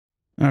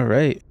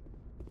Alright.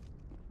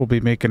 We'll be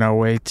making our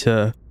way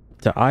to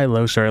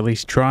Ilos, or at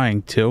least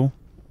trying to.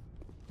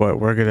 But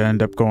we're going to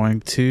end up going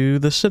to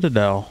the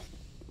Citadel.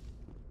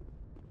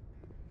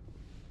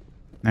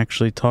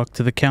 Actually talk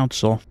to the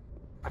Council.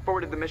 I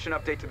forwarded the mission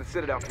update to the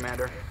Citadel,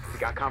 Commander. We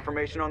got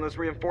confirmation on those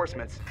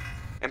reinforcements.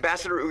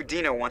 Ambassador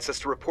Udina wants us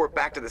to report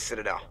back to the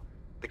Citadel.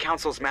 The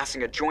Council's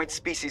massing a joint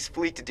species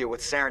fleet to deal with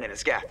Saren and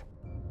his Geth.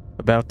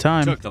 About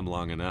time. Took them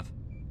long enough.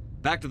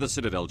 Back to the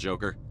Citadel,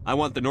 Joker. I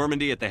want the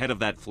Normandy at the head of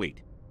that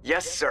fleet.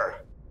 Yes, sir.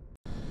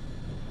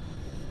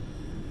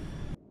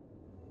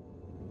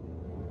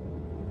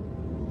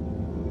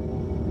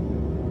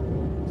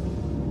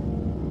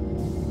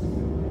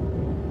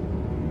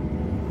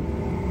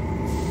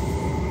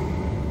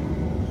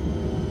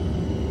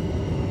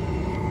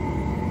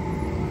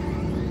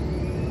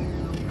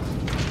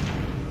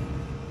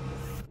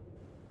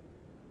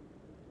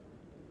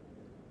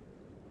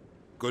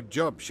 Good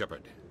job,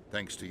 Shepard.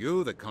 Thanks to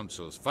you, the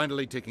Council's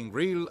finally taking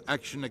real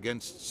action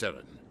against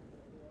Saren.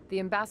 The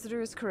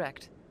Ambassador is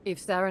correct. If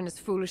Saren is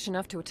foolish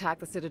enough to attack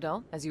the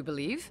Citadel, as you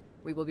believe,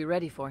 we will be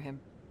ready for him.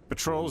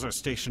 Patrols are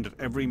stationed at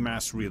every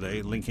mass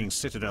relay linking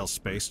Citadel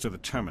space to the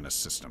Terminus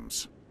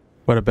systems.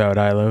 What about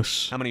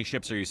Ilos? How many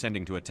ships are you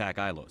sending to attack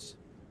Ilos?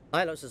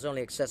 Ilos is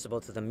only accessible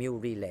to the Mu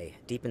relay,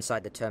 deep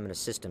inside the Terminus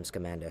systems,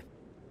 Commander.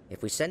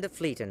 If we send a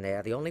fleet in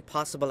there, the only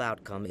possible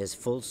outcome is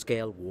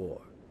full-scale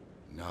war.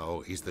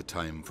 Now is the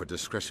time for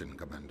discretion,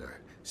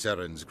 Commander.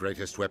 Saren's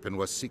greatest weapon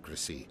was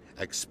secrecy.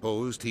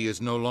 Exposed, he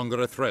is no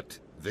longer a threat.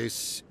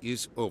 This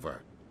is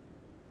over.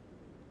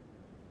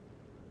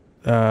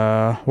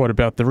 What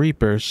about the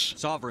Reapers?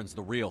 Sovereign's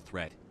the real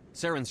threat.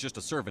 Saren's just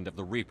a servant of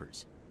the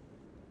Reapers.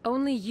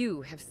 Only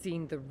you have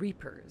seen the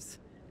Reapers,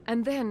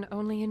 and then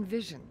only in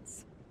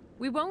visions.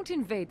 We won't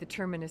invade the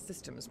Terminus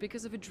systems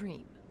because of a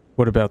dream.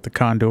 What about the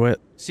Conduit?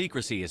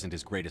 Secrecy isn't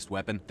his greatest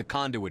weapon. The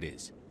Conduit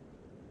is.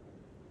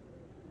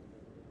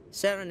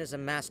 Saren is a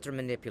master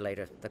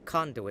manipulator. The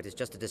Conduit is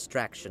just a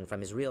distraction from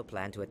his real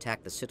plan to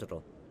attack the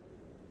Citadel.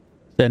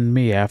 Send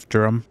me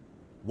after him.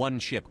 One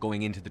ship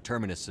going into the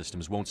Terminus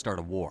systems won't start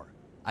a war.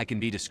 I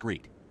can be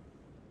discreet.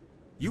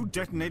 You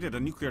detonated a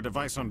nuclear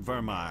device on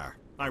Vermeer.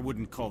 I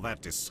wouldn't call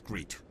that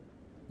discreet.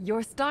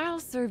 Your style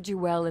served you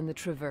well in the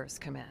Traverse,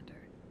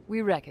 Commander.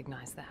 We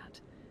recognize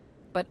that.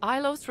 But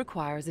Ilos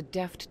requires a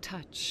deft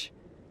touch.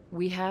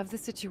 We have the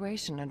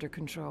situation under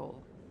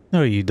control.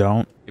 No, you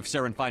don't. If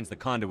Saren finds the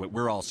Conduit,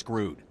 we're all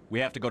screwed.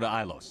 We have to go to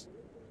Ilos.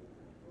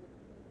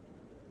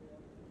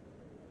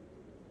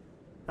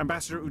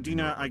 Ambassador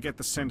Udina, I get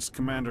the sense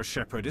Commander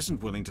Shepard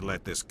isn't willing to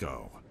let this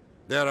go.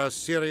 There are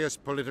serious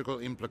political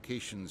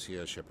implications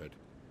here, Shepard.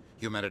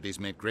 Humanity's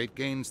made great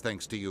gains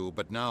thanks to you,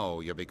 but now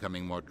you're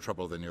becoming more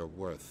trouble than you're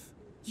worth.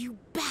 You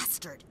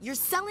bastard! You're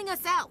selling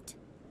us out!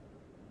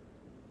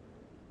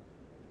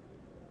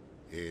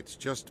 It's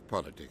just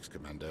politics,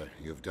 Commander.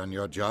 You've done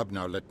your job,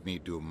 now let me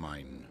do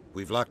mine.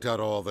 We've locked out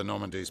all the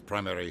Normandy's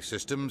primary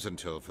systems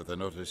until further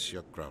notice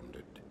you're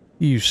grounded.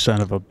 You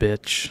son of a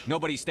bitch.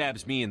 Nobody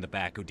stabs me in the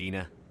back,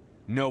 Udina.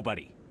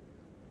 Nobody.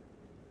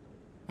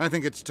 I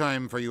think it's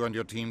time for you and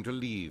your team to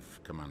leave,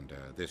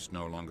 Commander. This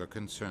no longer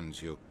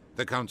concerns you.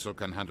 The Council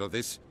can handle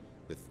this,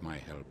 with my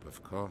help,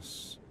 of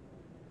course.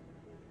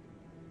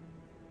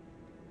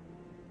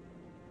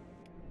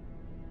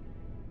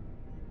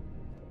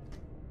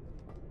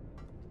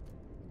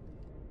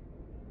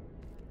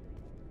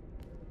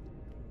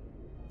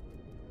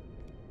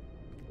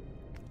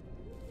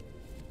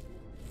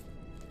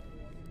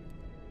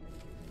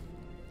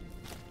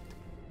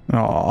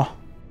 Aw.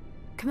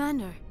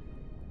 Commander.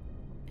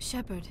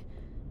 Shepard,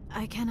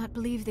 I cannot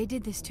believe they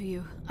did this to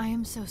you. I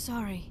am so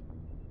sorry.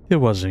 It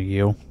wasn't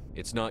you.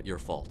 It's not your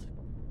fault.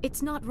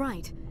 It's not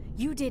right.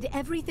 You did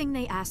everything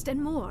they asked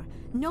and more.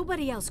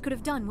 Nobody else could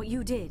have done what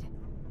you did.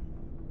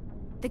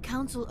 The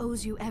Council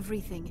owes you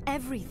everything,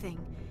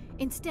 everything.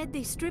 Instead,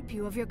 they strip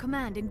you of your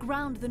command and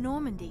ground the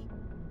Normandy.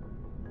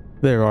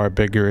 There are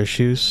bigger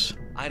issues.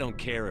 I don't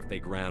care if they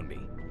ground me,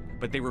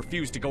 but they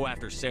refuse to go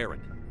after Saren.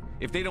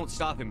 If they don't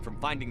stop him from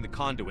finding the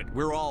Conduit,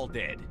 we're all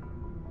dead.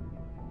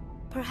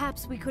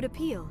 Perhaps we could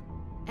appeal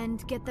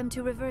and get them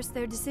to reverse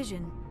their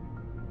decision.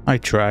 I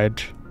tried.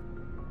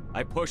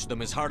 I pushed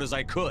them as hard as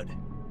I could.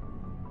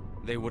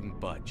 They wouldn't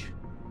budge.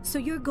 So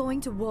you're going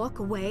to walk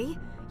away?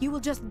 You will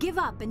just give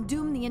up and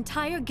doom the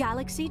entire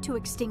galaxy to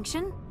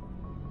extinction?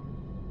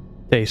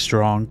 Stay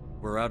strong.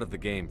 We're out of the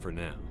game for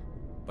now,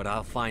 but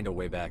I'll find a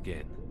way back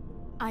in.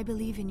 I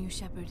believe in you,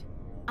 Shepard.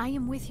 I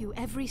am with you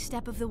every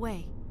step of the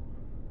way.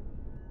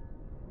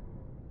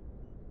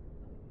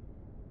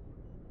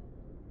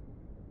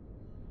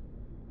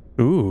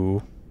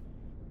 Ooh.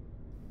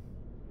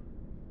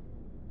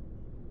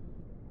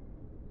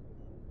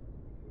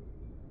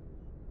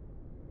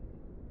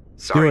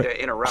 Sorry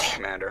to interrupt,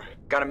 Commander.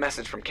 Got a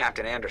message from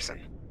Captain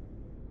Anderson.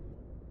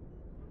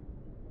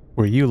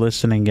 Were you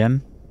listening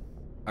in?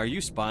 Are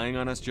you spying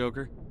on us,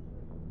 Joker?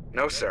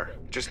 No, sir.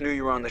 Just knew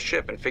you were on the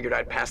ship and figured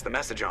I'd pass the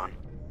message on.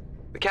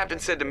 The captain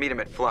said to meet him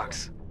at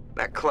Flux,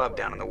 that club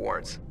down in the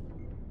wards.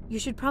 You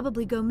should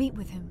probably go meet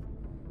with him.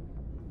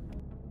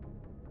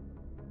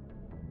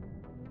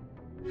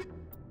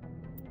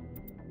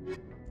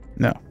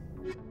 No.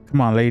 Come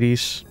on,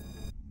 ladies.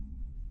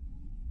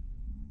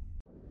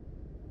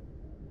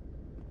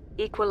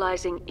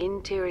 Equalizing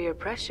interior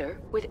pressure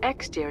with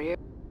exterior.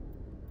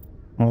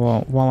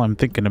 Well, while I'm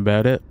thinking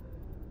about it.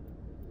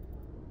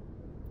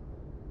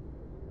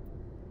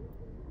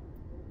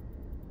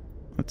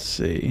 Let's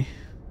see.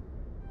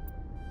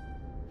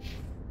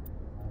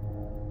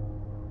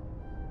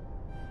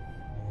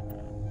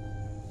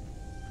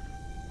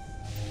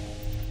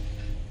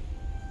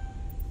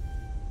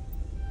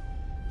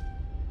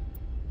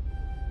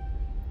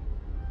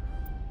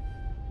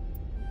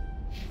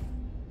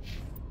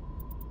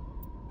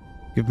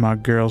 Give my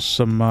girls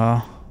some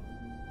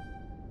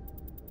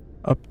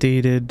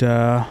updated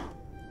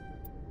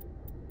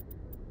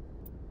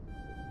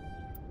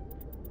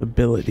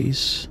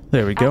abilities.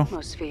 There we go.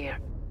 Atmosphere.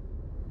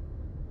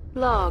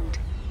 Logged.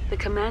 The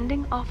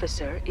commanding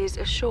officer is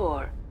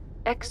ashore.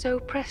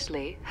 Exo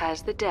Presley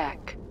has the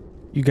deck.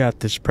 You got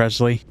this,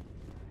 Presley.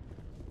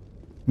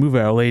 Move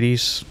out,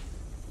 ladies.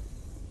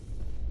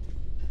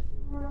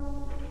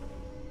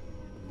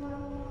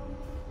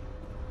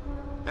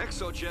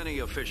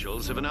 Exogeny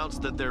officials have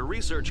announced that their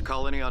research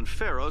colony on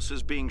Pharos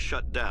is being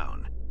shut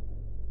down.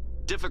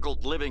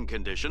 Difficult living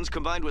conditions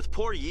combined with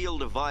poor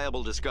yield of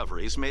viable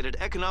discoveries made it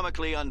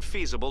economically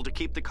unfeasible to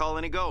keep the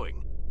colony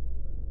going.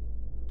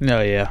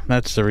 Oh yeah,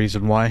 that's the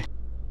reason why.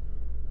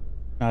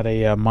 Not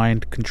a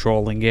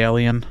mind-controlling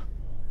alien.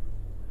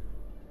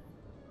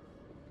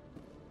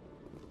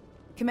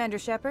 Commander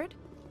Shepard?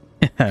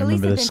 I Police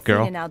remember have this been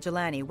girl. seen in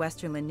Al-Jalani,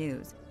 Westerland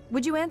News.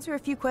 Would you answer a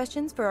few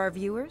questions for our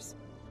viewers?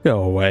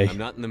 Go away. I'm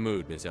not in the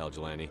mood, Miss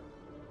Al-Jalani.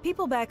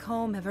 People back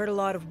home have heard a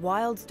lot of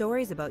wild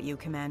stories about you,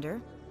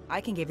 Commander. I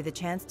can give you the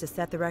chance to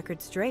set the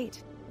record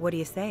straight. What do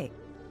you say?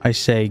 I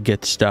say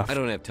get stuff. I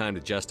don't have time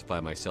to justify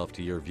myself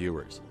to your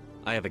viewers.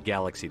 I have a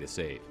galaxy to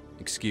save.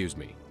 Excuse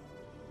me.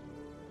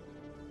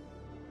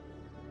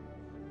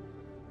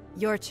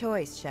 Your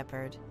choice,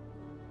 Shepard.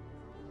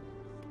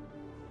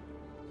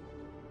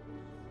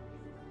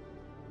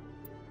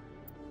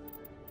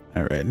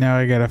 Alright, now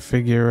I gotta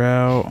figure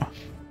out...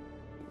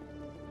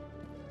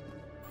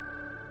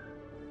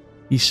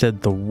 He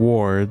said the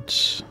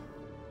wards.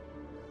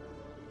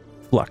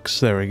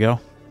 Flux, there we go.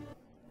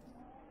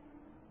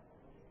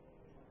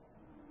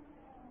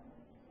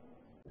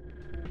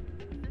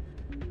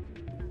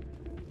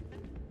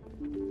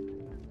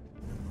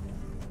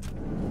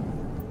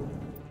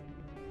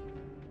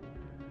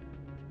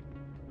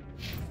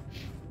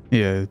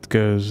 Yeah, it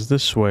goes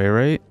this way,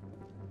 right?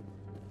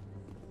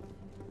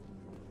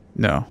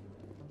 No.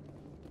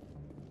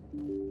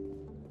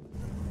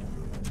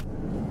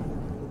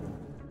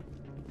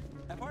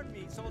 Pardon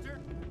me, soldier.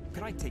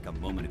 Could I take a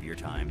moment of your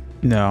time?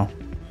 No.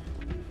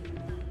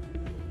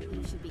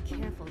 You should be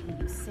careful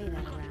who you say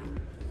that around.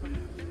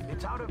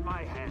 It's out of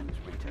my hands,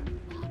 Rita.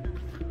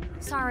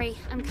 Sorry,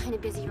 I'm kind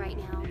of busy right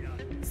now.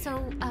 So,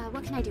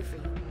 what can I do for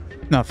you?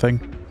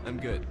 Nothing. I'm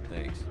good,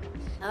 thanks.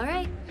 All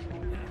right.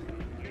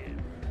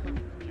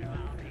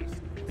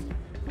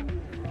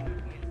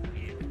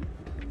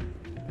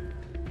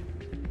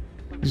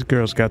 These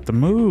girls got the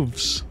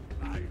moves.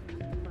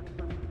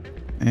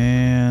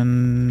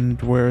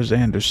 And where's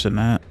Anderson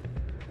at?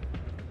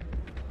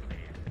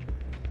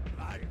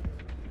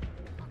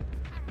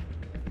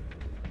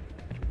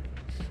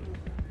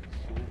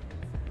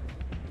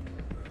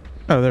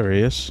 Oh, there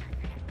he is.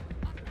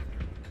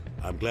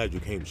 I'm glad you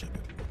came,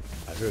 Shepard.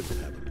 I heard what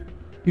happened.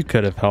 You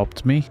could have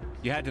helped me.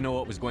 You had to know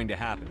what was going to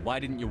happen. Why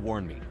didn't you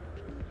warn me?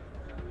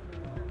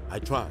 I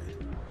tried.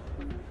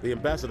 The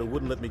ambassador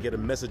wouldn't let me get a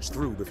message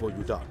through before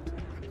you docked.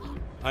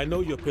 I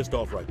know you're pissed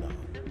off right now,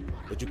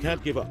 but you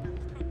can't give up.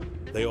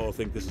 They all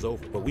think this is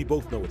over, but we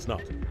both know it's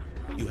not.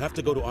 You have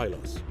to go to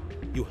Ilos.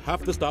 You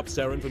have to stop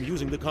Saren from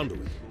using the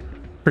conduit.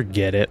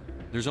 Forget it.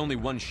 There's only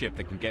one ship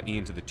that can get me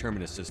into the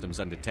Terminus systems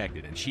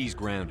undetected, and she's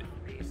grounded.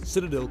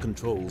 Citadel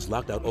controls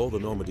locked out all the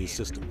Normandy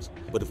systems,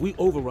 but if we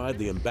override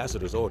the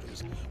ambassador's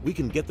orders, we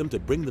can get them to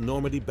bring the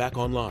Normandy back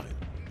online.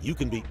 You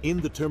can be in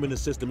the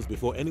Terminus systems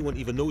before anyone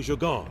even knows you're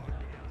gone.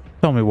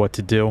 Tell me what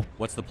to do.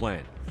 What's the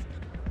plan?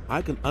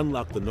 I can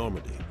unlock the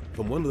Normandy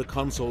from one of the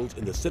consoles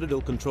in the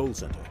Citadel Control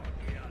Center.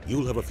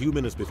 You'll have a few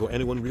minutes before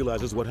anyone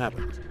realizes what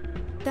happened.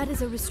 That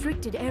is a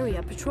restricted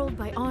area patrolled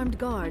by armed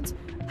guards.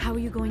 How are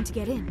you going to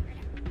get in?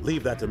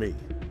 Leave that to me.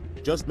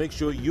 Just make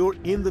sure you're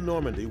in the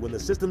Normandy when the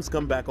systems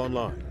come back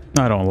online.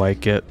 I don't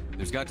like it.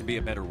 There's got to be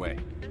a better way.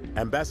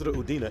 Ambassador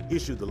Udina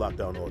issued the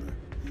lockdown order.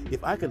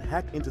 If I can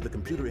hack into the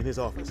computer in his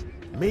office,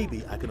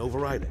 maybe I can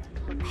override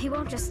it. He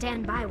won't just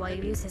stand by while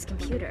you use his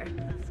computer.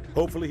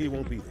 Hopefully he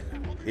won't be there.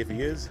 If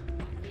he is,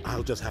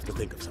 I'll just have to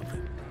think of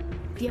something.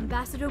 The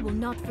ambassador will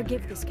not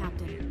forgive this,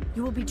 Captain.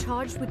 You will be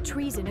charged with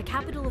treason, a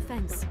capital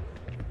offense.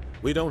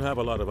 We don't have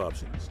a lot of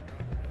options.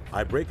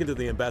 I break into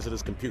the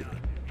ambassador's computer,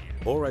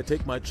 or I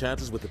take my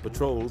chances with the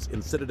patrols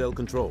in Citadel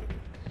Control.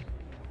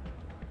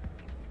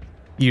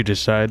 You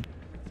decide.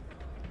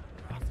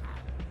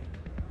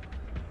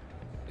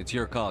 It's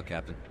your call,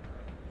 Captain.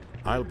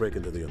 I'll break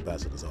into the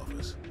ambassador's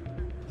office.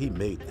 He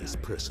made this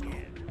personal.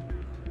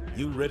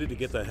 You ready to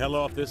get the hell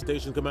off this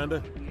station,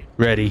 Commander?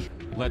 Ready.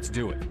 Let's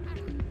do it.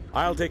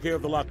 I'll take care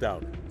of the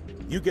lockdown.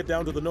 You get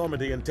down to the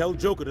Normandy and tell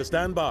Joker to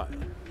stand by.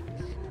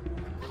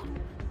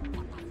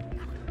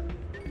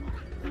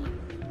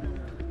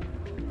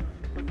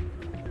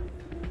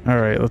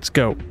 All right, let's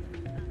go.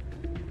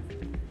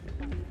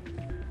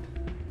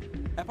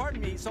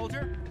 Pardon me,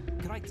 soldier.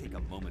 Could I take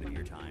a moment of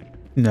your time?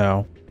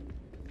 No.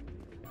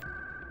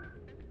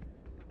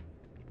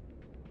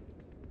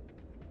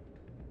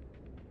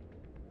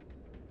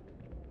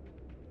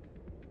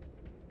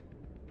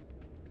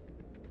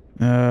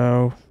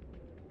 No.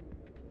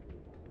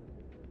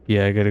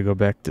 Yeah, I gotta go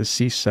back to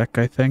C-Sec,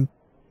 I think.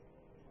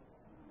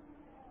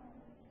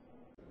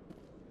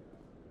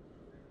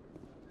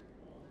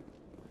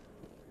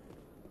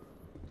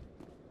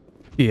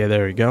 Yeah,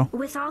 there we go.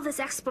 With all this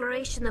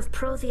exploration of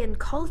Prothean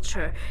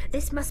culture,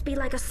 this must be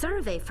like a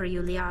survey for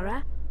you,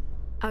 Liara.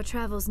 Our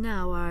travels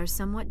now are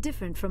somewhat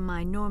different from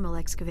my normal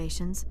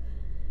excavations.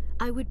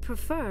 I would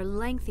prefer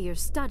lengthier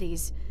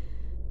studies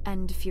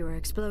and fewer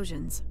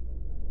explosions.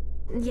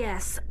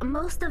 Yes,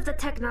 most of the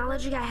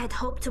technology I had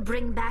hoped to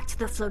bring back to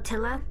the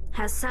flotilla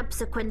has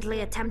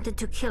subsequently attempted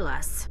to kill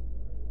us.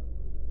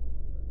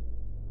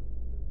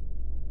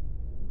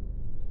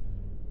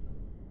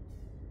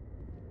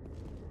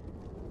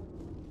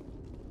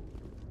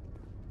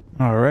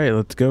 All right,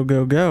 let's go,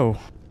 go, go.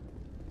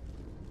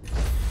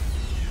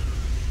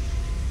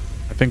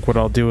 I think what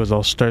I'll do is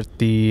I'll start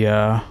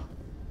the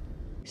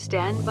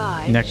Stand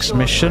by. next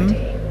mission,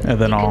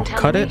 and then I'll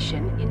cut it.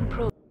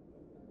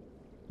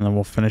 And then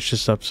we'll finish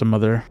this up some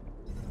other...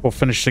 We'll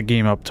finish the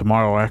game up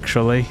tomorrow,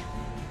 actually.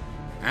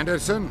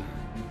 Anderson,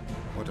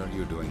 what are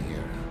you doing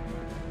here?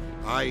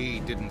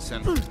 I didn't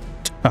send...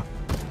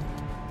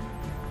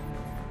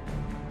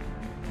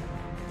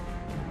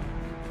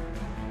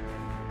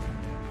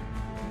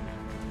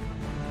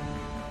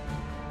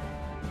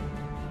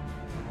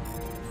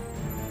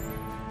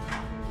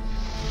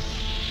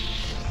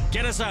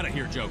 Get us out of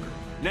here, Joker.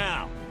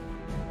 Now!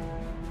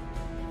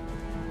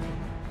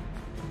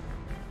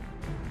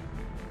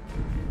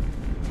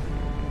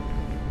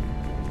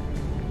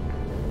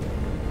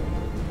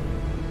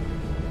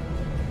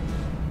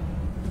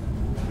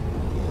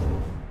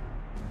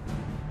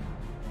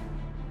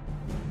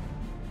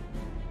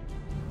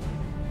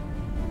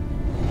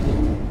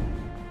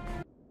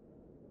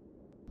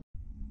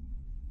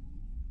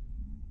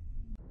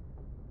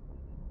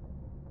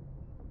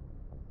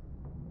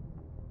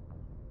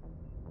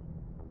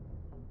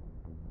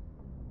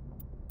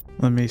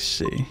 Let me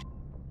see.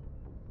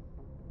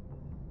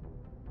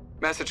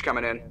 Message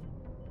coming in.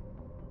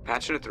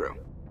 Patching it through.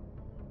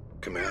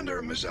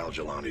 Commander, Ms.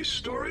 Al-Jalani's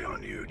story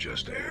on you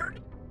just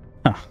aired.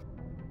 Huh.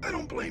 I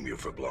don't blame you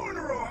for blowing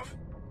her off.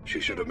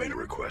 She should have made a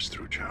request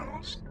through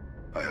channels.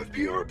 I have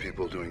PR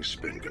people doing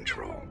spin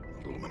control,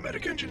 a little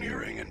mimetic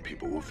engineering, and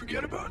people will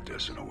forget about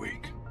this in a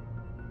week.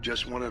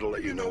 Just wanted to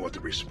let you know what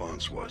the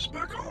response was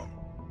back home.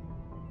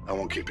 I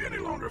won't keep you any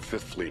longer.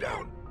 Fifth Fleet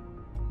out.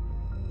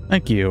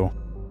 Thank you.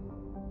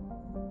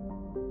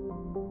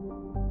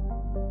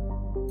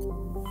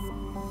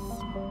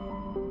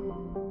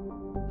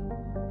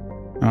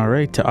 All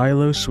right, to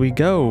Ilos we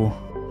go.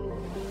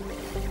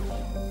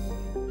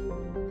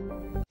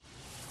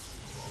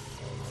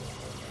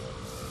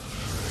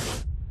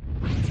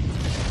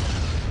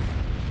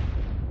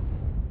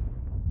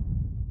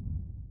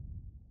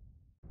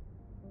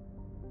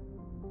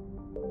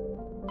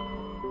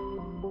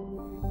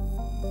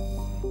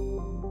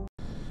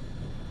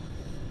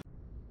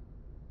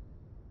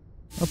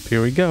 Up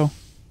here we go.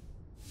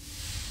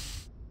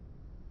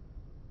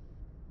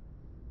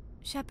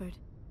 Shepard,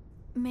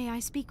 may I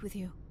speak with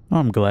you?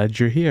 I'm glad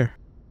you're here.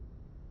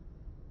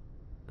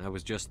 I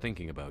was just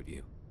thinking about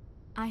you.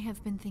 I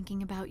have been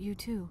thinking about you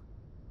too,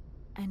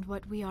 and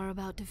what we are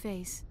about to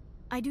face.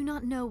 I do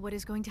not know what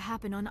is going to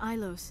happen on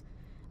Ilos.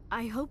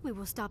 I hope we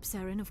will stop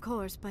Saren, of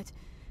course, but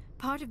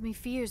part of me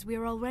fears we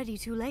are already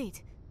too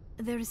late.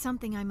 There is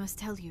something I must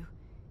tell you,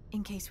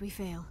 in case we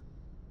fail.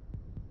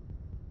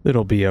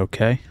 It'll be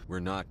okay. We're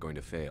not going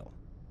to fail.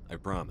 I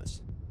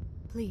promise.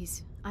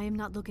 Please, I am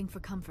not looking for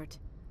comfort.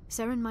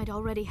 Saren might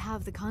already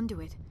have the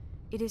conduit.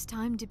 It is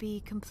time to be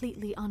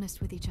completely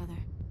honest with each other.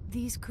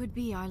 These could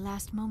be our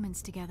last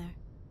moments together.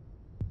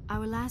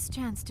 Our last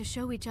chance to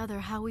show each other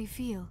how we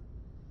feel.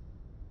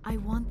 I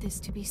want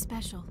this to be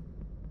special.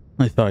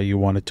 I thought you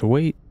wanted to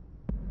wait.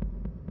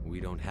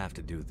 We don't have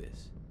to do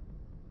this.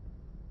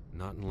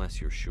 Not unless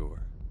you're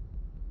sure.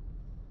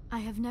 I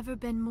have never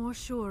been more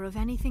sure of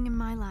anything in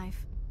my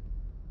life.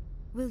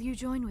 Will you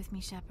join with me,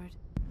 Shepard?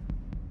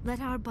 Let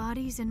our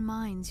bodies and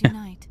minds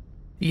unite.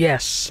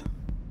 Yes.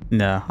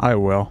 Nah, I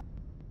will.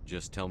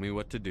 Just tell me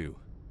what to do.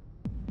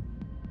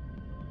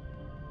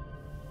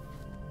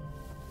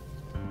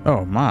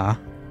 Oh, my.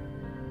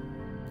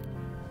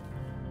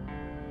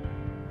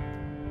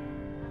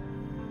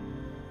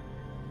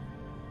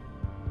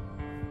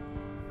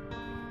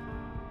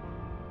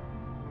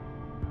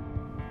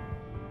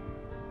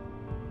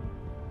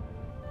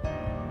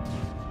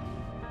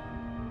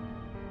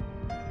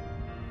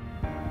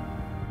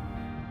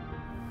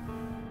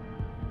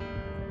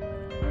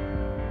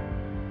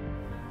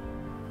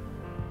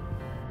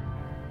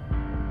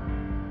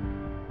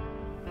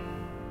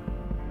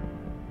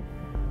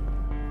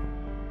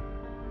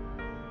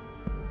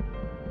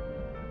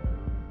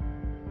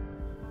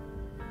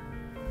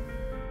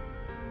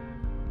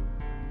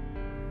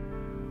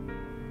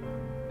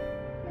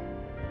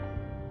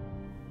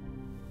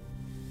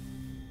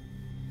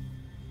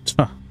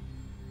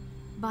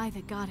 By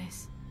the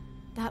goddess.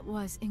 That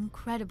was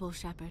incredible,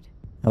 Shepard.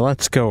 Now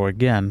let's go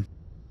again.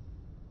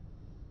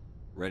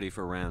 Ready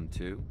for round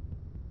 2?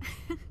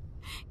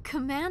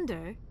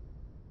 Commander?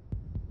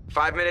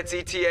 5 minutes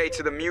ETA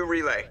to the Mu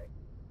relay.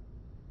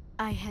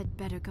 I had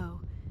better go.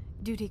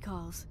 Duty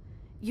calls.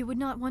 You would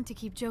not want to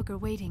keep Joker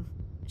waiting.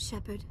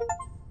 Shepard,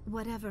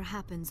 whatever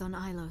happens on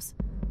Ilos,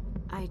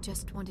 I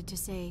just wanted to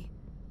say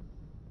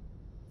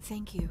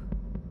thank you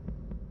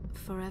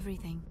for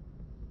everything.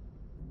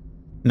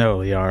 No,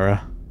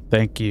 Liara.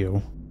 Thank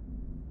you.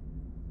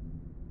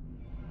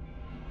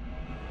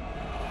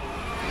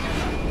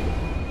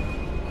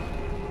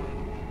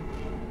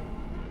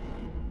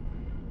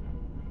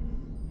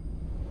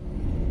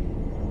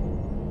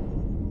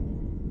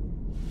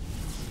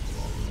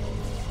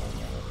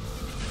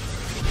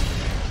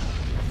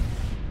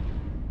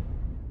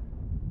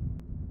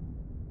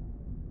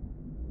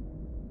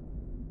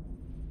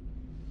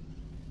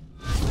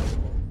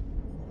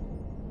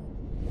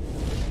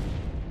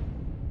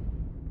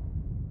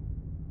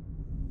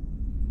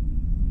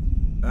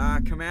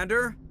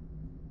 Commander?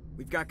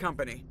 We've got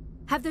company.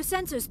 Have their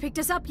sensors picked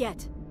us up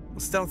yet? Well,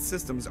 stealth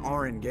systems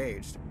are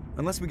engaged.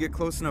 Unless we get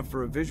close enough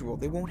for a visual,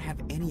 they won't have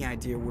any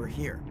idea we're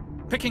here.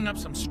 Picking up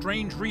some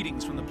strange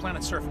readings from the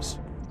planet's surface.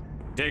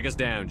 Take us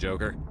down,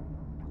 Joker.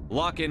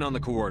 Lock in on the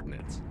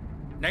coordinates.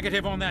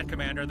 Negative on that,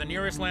 Commander. The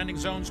nearest landing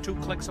zone's 2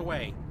 clicks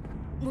away.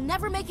 We'll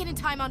never make it in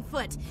time on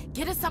foot.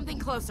 Get us something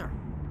closer.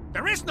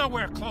 There is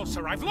nowhere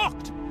closer. I've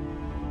looked.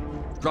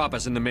 Drop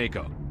us in the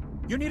Mako.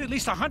 You need at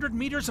least 100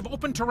 meters of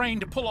open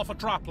terrain to pull off a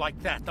drop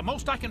like that. The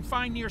most I can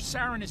find near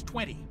Saren is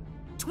 20.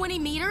 20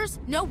 meters?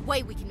 No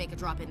way we can make a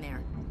drop in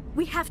there.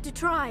 We have to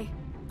try.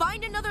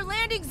 Find another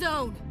landing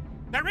zone!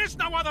 There is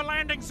no other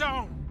landing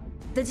zone!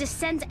 The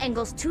descent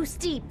angle's too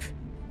steep.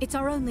 It's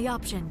our only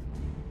option.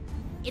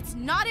 It's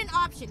not an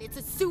option, it's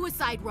a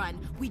suicide run.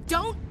 We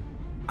don't...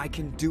 I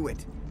can do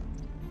it.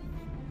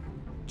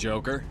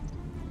 Joker?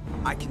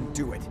 I can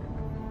do it.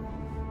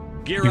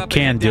 Gear up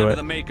and head down to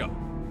the Mako.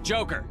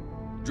 Joker!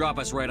 Drop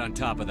us right on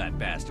top of that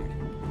bastard.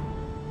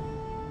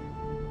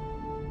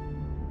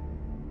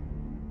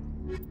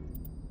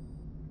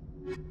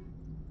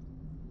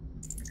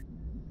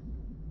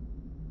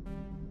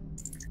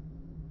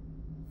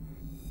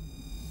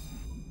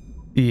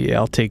 Yeah,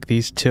 I'll take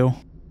these 2.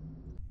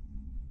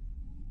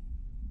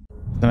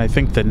 Then I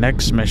think the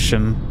next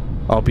mission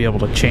I'll be able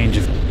to change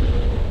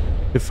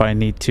if I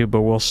need to,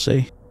 but we'll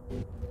see.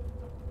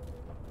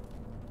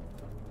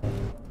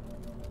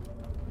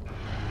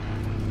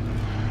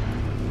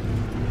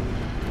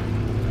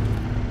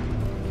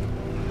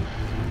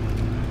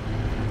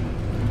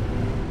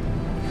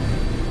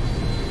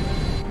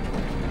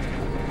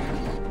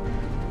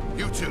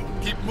 You two,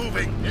 keep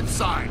moving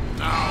inside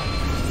now.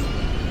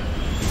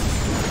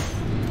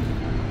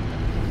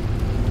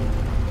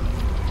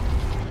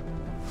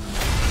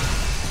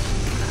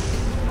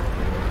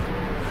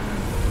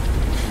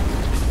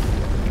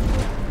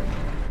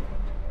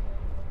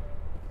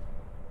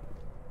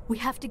 We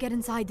have to get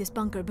inside this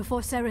bunker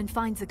before Saren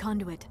finds the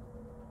conduit.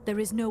 There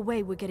is no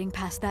way we're getting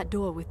past that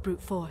door with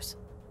brute force.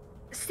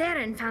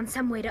 Saren found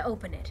some way to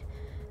open it.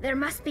 There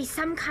must be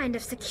some kind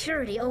of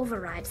security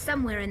override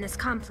somewhere in this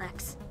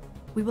complex.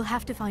 We will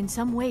have to find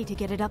some way to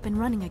get it up and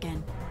running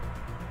again.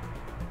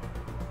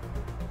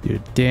 You're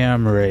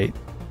damn right.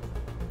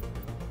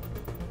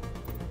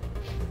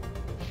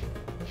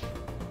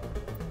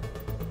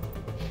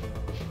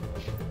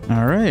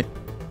 All right.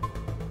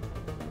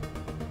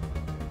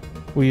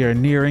 We are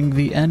nearing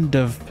the end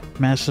of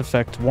Mass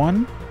Effect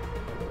 1.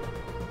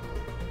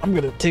 I'm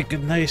gonna take a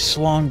nice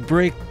long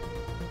break.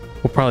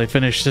 We'll probably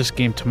finish this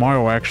game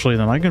tomorrow, actually.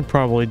 Then I can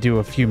probably do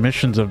a few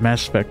missions of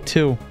Mass Effect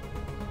 2,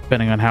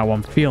 depending on how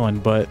I'm feeling.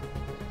 But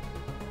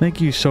thank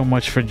you so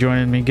much for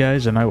joining me,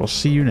 guys, and I will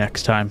see you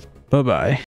next time. Bye-bye.